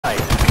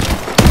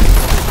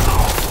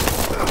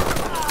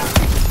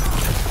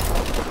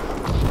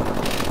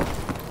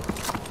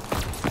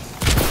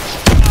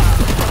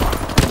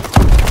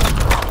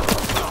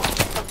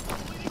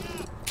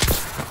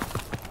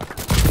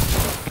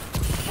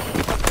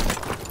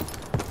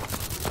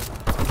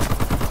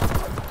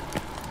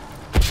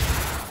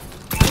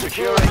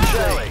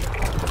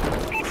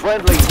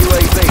Friendly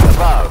UAV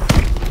above.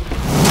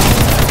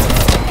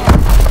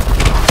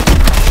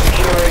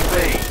 Securing B.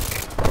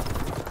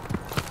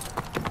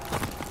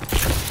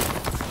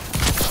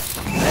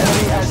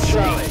 Enemy has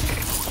Charlie.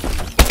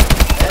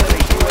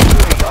 Enemy UAV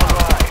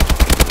online.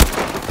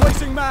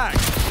 Replacing mag.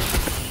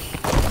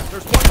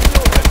 There's one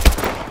still open.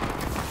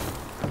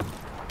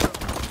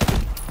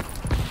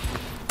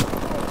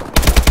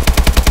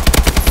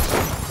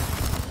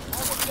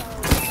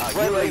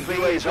 UAV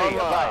is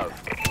online.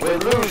 We're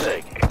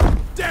losing.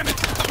 Damn it!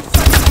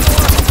 Second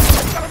floor!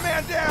 Got a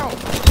man down!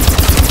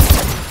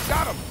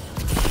 Got him!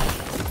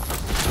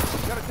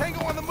 Got a tango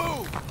on the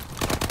move!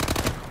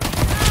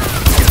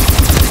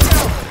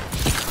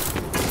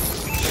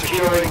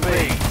 Securing B.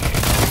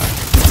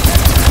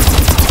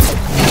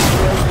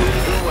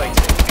 UAV waiting.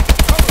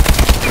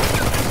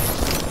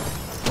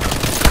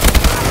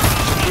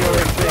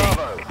 Securing B.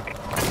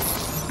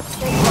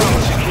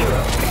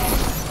 Secure.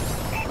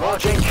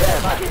 Launching care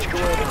package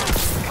coordinates.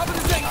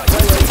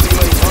 UAV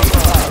is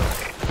online.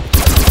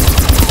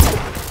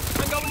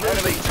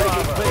 Enemy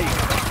taking B.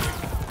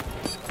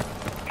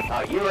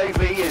 Our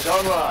UAV is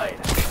online.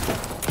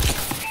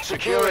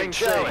 Securing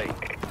Charlie.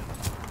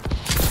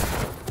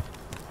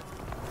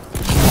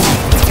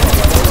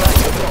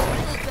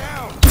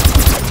 Down!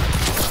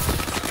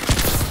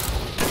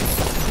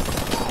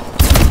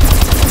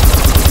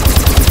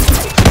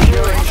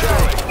 Securing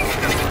Charlie.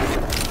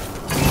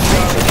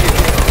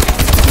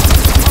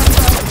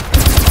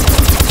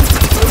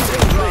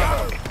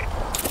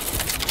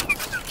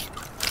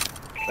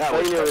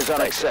 Failure is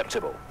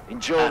unacceptable.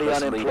 Enjoy the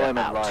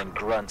unemployment line,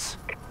 grunts.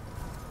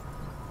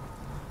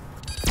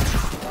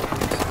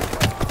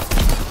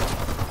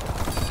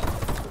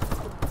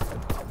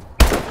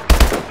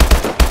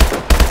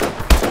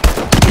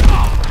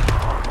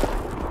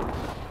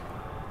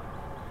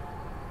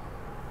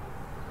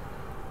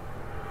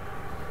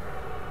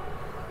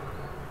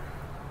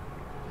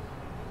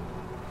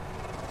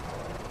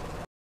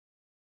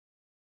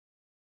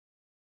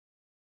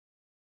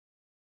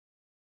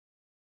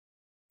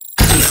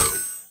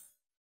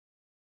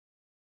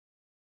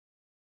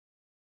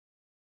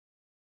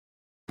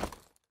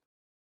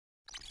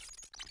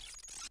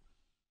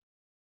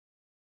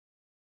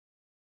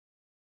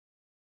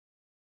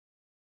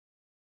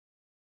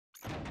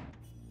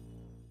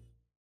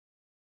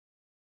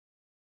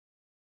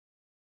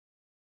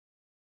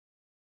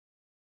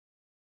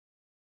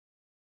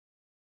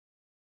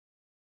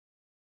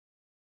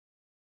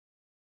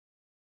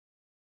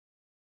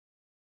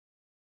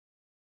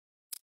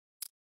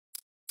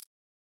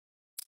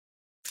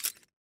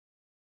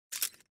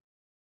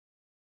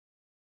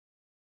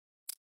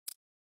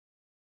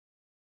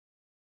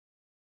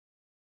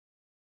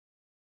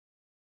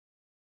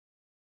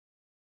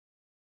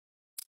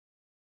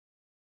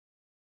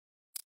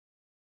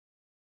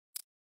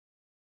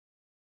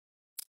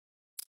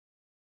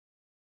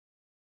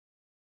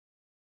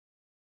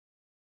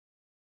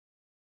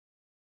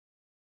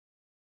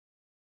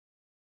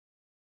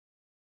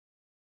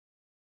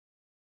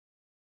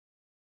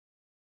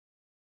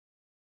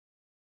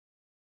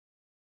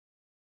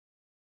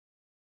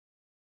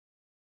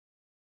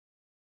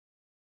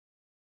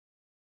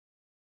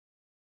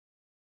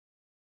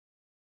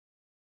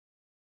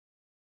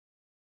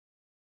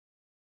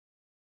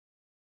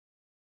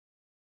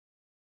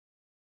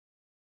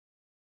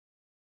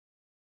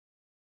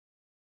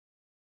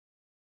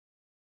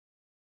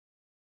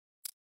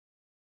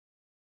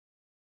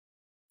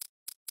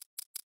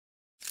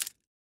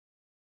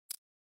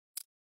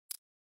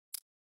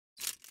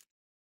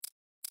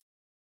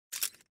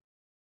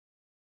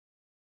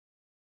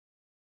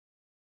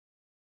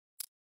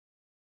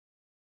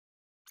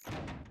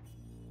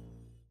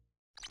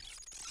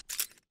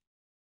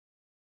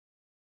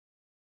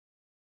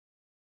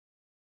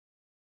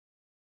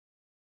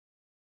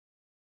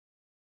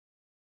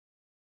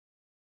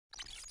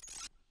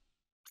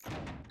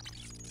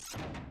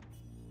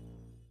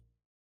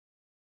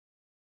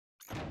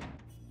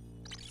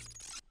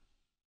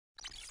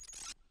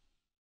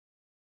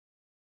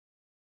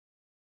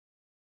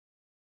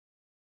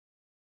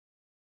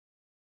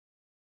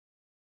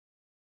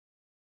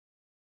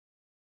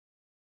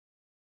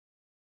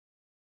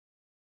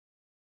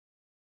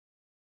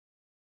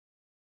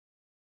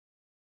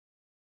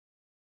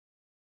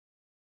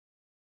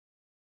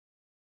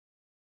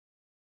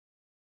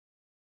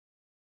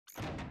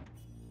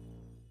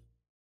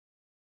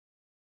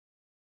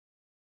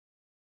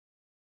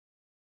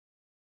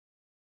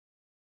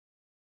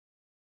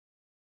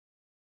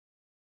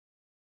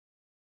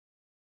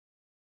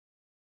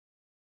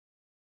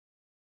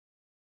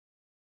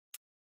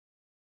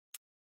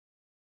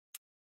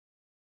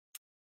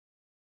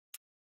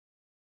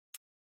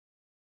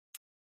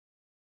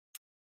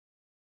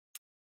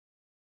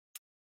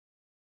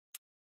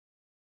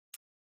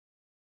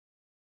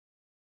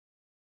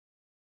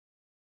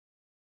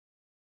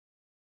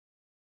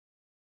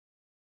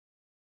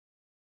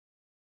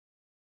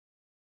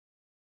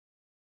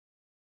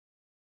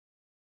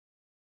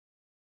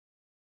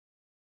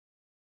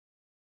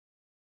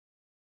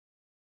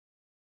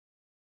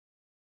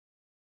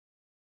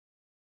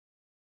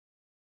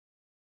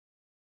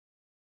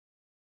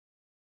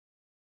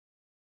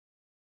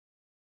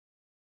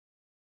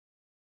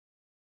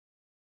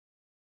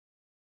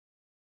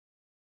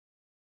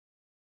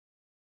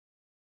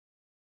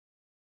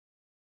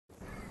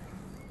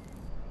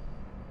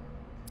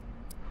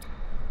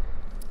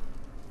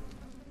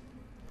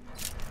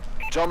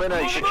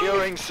 Domination.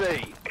 Securing C.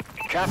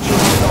 Capturing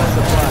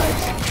the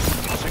flags.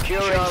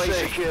 Securing Charlie C.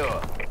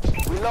 Secure.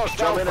 We lost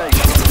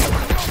domination.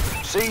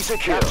 C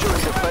secure. Capturing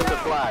defender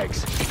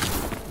flags.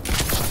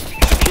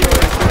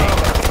 Securing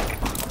Bravo.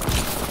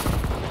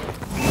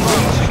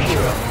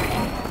 Secure.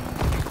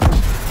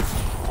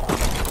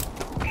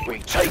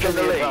 We've taken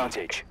the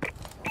advantage.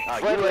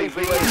 Friendly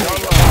UAV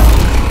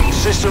online.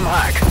 System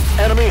hack.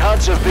 Enemy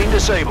HUDs have been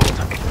disabled.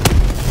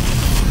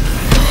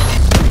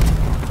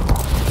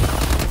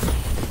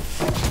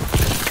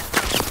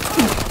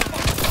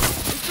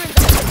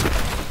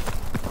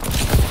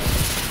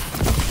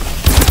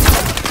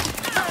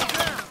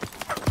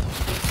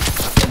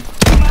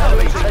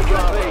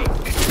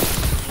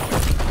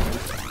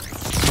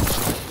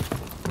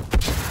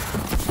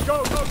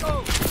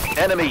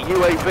 Enemy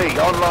UAV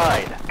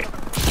online.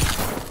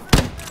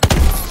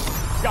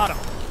 Got him.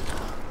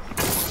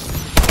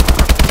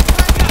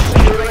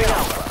 Securing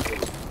Alpha.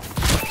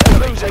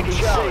 Enemy taking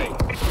Charlie.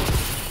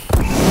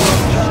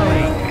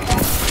 Charlie.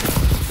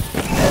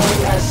 Enemy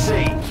has C.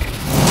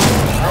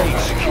 A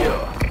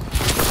secure.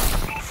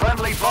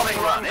 Friendly bombing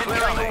run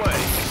incoming.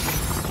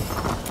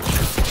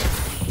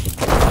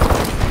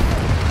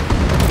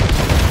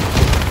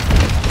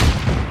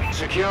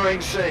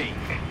 Securing C.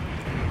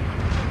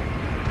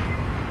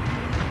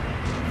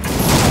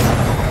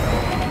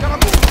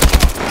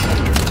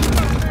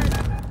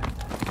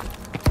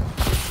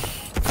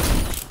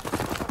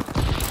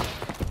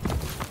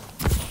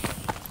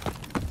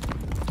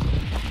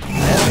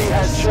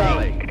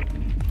 Charlie.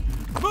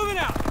 Moving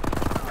out.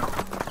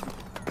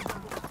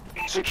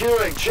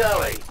 Securing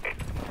Charlie.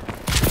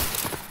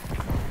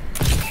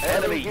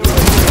 Enemy UAV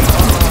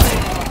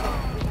online.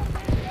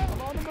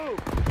 I'm on the move.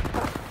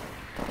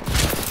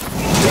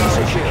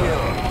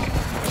 Secure.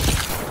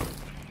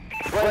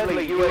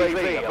 Friendly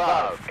UAV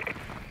above.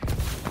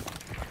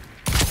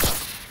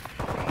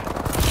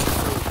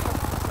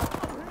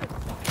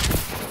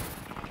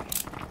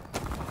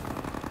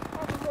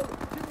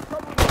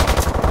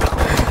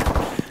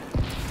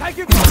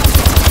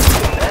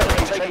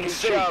 Enemy taking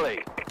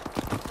Charlie.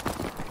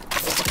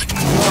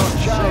 Lost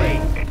Charlie.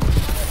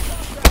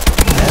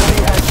 Enemy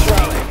has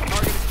Charlie.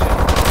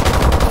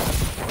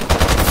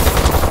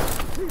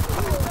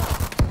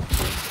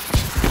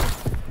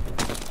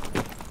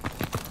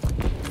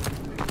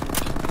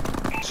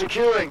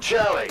 Securing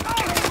Charlie.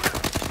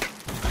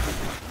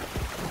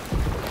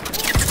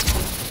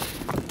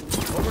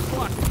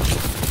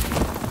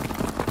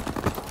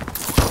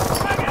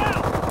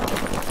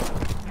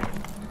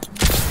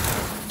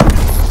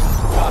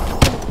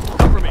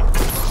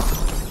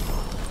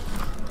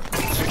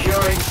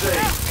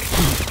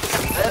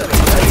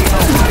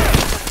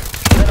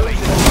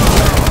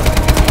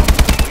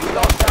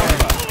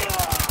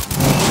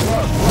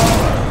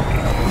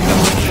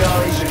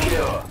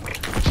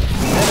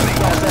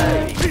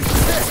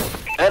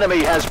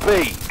 Enemy has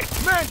B.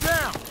 Man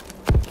down!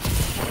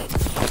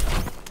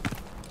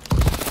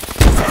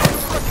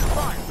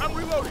 I'm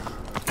reloading.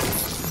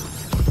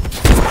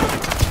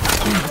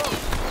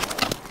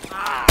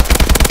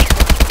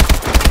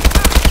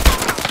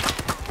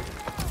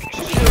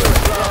 Secure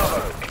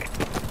Bravo.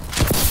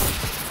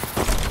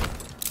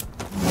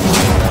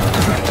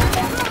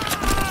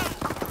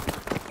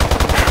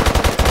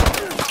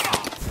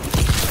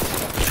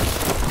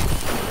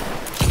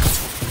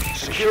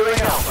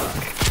 Securing Alpha.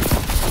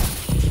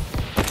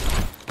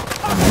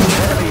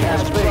 Enemy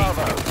has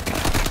Bravo.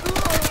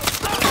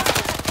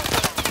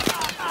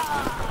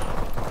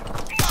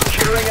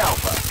 Securing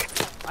Alpha.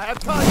 I have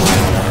time.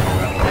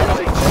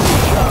 Enemy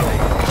taking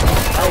Charlie.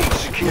 A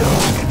secure.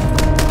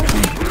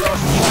 We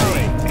lost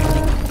Charlie.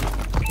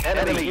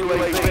 Enemy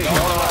UAV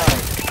online.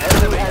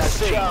 Enemy has C.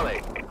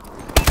 Charlie.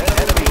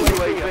 Enemy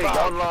UAV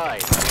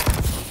online.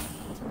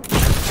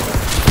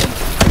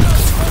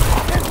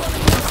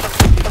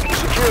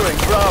 Securing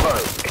Bravo.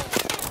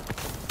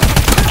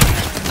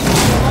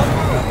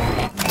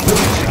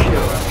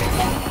 Secure.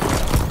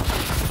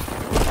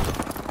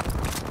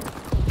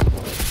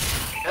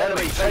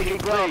 Enemy taking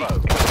Bravo.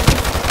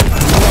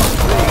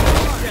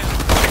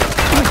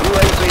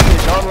 UAV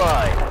is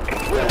online.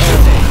 We're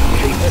hitting.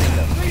 Keep hitting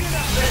them.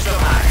 System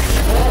hack.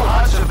 All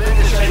HUDs have been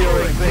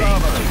securing B.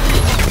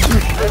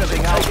 Enemy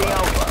taking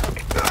Alpha.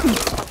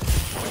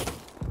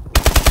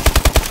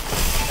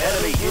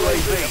 Enemy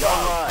UAV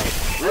online.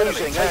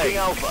 Losing taking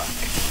Alpha.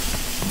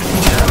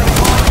 Enemy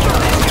monster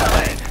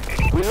incoming.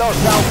 We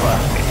lost Alpha.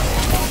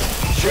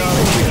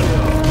 Charlie secure.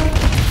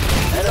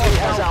 Enemy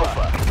has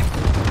Alpha.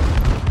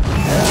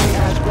 Enemy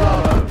has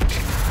Bravo.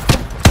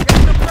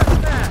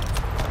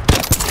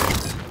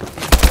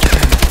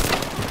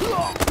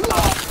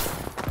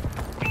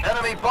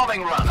 Enemy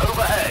bombing run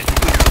overhead.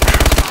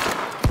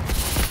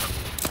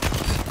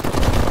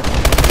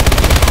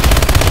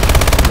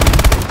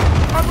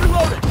 I'm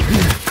reloading.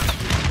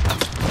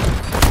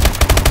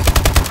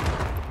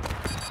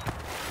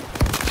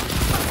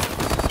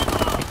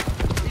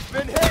 He's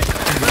been hit.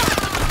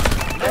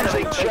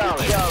 Enemy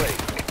Charlie. Charlie.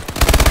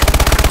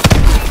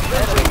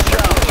 Enemy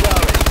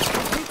Charlie.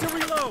 Need to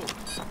reload.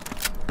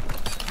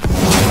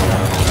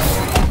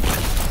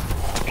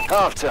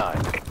 halftime.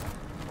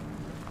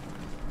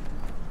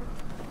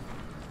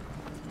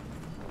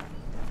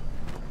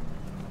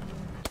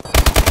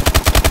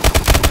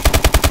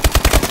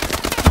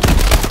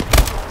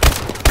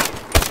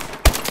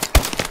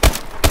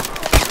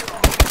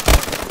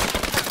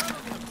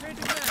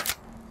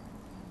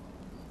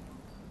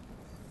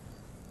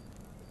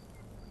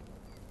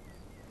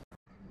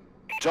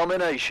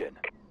 Domination.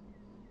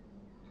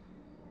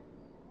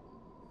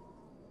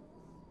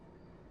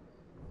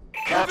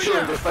 Capture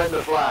and defend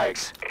the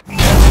flags.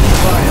 Enemy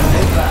fire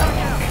inbound.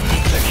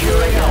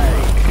 Securing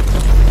Alpha.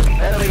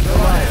 Enemy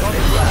fire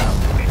inbound.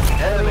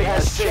 Enemy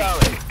has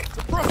Charlie.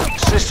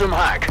 System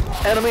hack.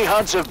 Enemy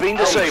HUDs have been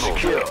disabled.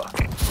 Secure.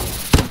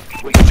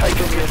 We've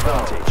taken the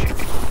advantage.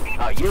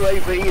 Our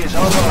UAV is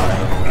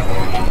online.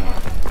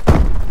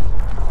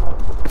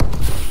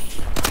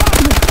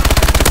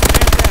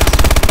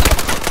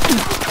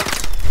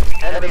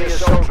 Enemy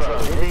assault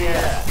drone in the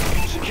air.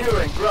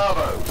 Securing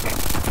Bravo.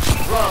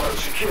 Bravo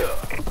secure.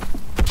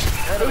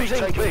 Enemy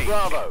taking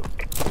Bravo.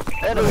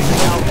 Enemy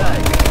Alpha.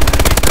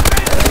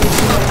 Enemy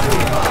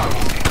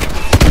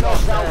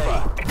lost Alpha.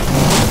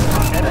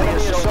 Enemy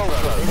assault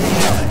drone in the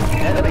air.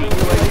 Enemy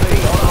UAV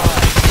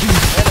online.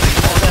 Enemy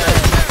on air.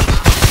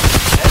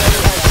 Enemy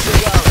has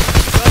Charlie.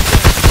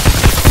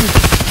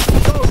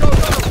 Go, go,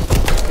 go!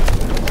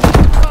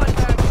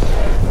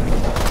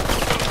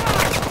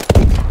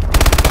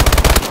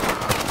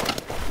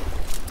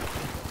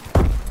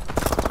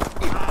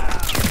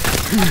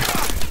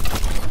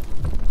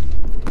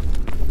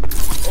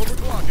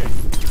 Overclocking.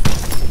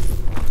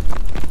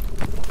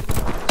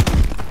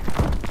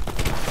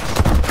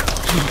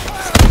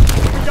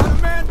 We got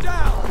a man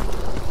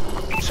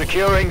down.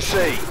 Securing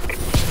C.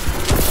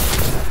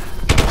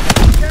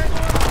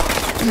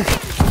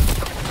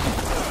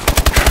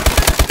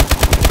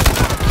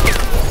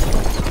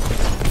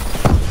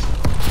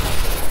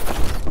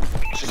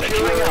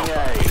 Securing A.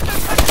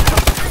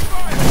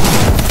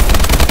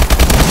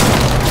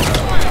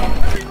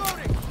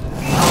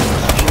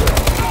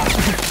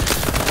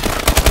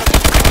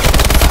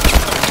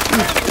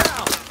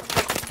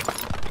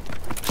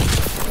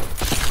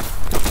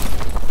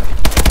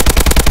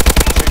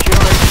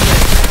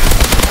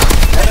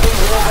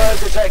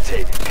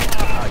 Detected.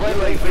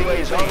 UAV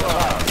is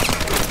online.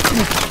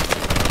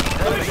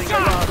 Enemy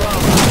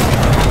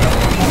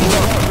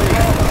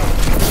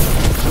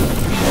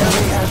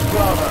has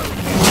Bravo.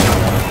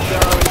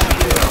 Charlie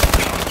secure.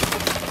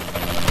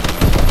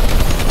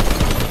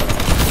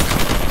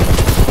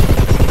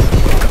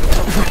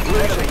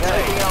 Losing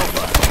taking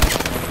Alpha.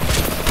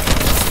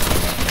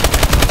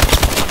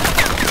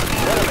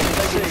 Enemy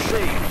taking C.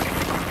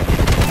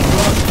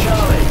 Lost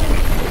Charlie.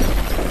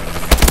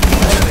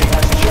 Enemy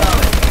has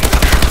Charlie.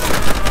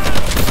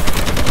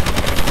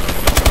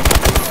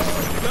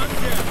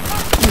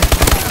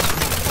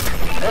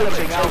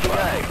 Enemy Alpha A.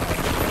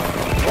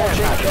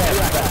 Watching care.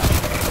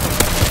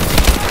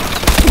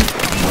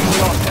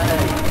 Lost A.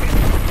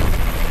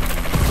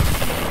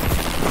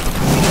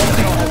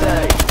 Enemy has A.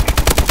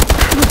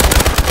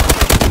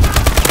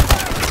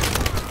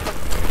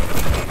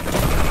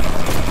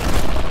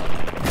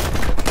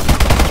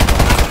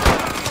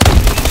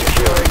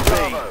 Securing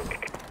Bravo.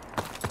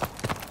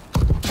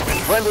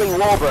 Friendly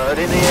Warbird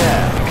in the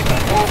air.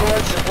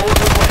 Warbird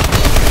supporting